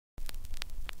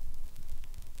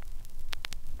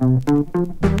I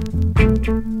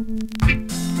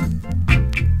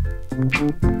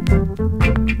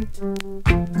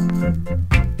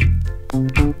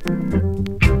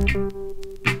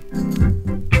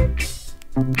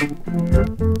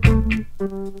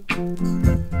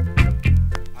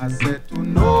said to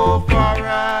know for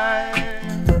right,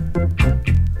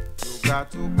 you got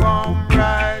to come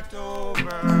right over.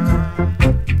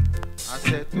 I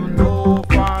said to know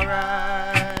for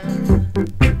right,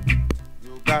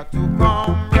 you got to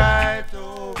come right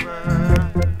over.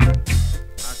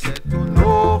 I said to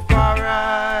know for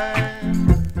right,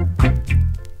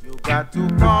 you got to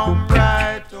come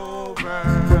right over.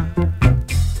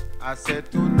 I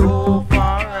said to know for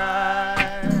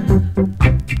right,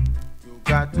 you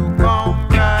got to come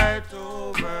right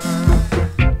over.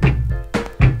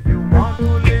 If you want to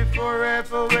live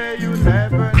forever where you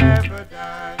never, never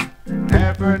die,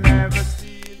 never, never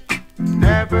steal,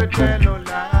 never tell no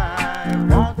lie,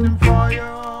 want him for your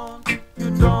own,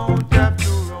 you don't have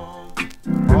to roam.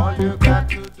 All you got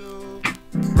to do,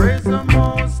 praise the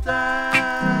Most High.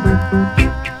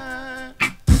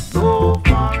 Go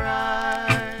for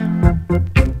right,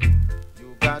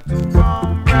 you got to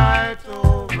come right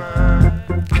over.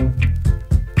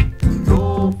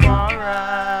 Go for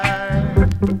right,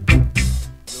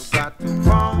 you got to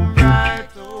come right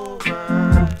over.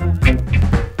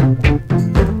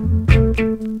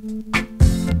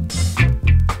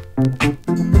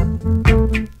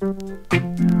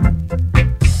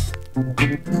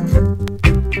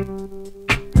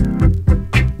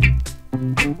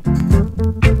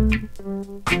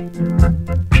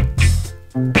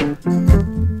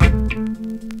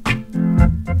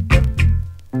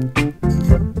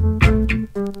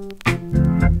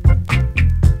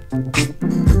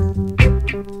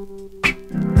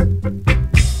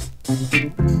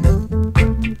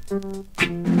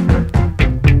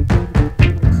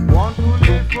 Want to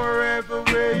live forever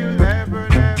where you never,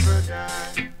 never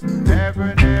die,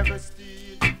 never, never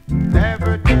steal,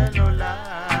 never tell no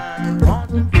lie,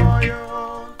 wanting for your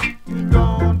own, you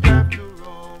don't have to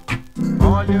roam.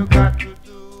 All you got to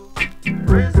do,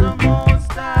 praise the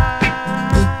Most High.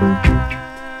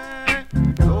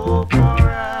 Go for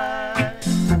right,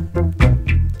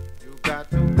 you got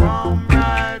to come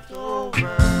right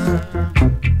over.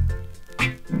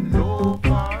 Go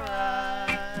for right,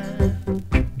 you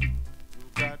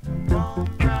got to come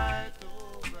right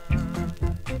over.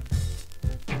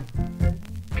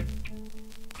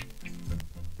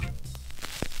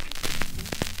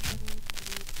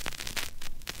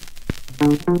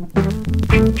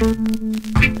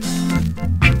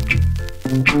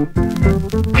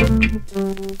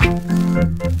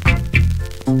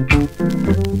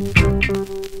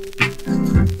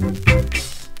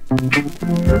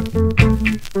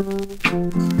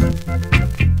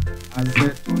 I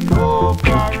said to know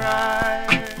for right,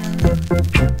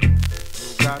 you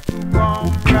got to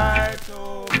come right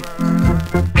over.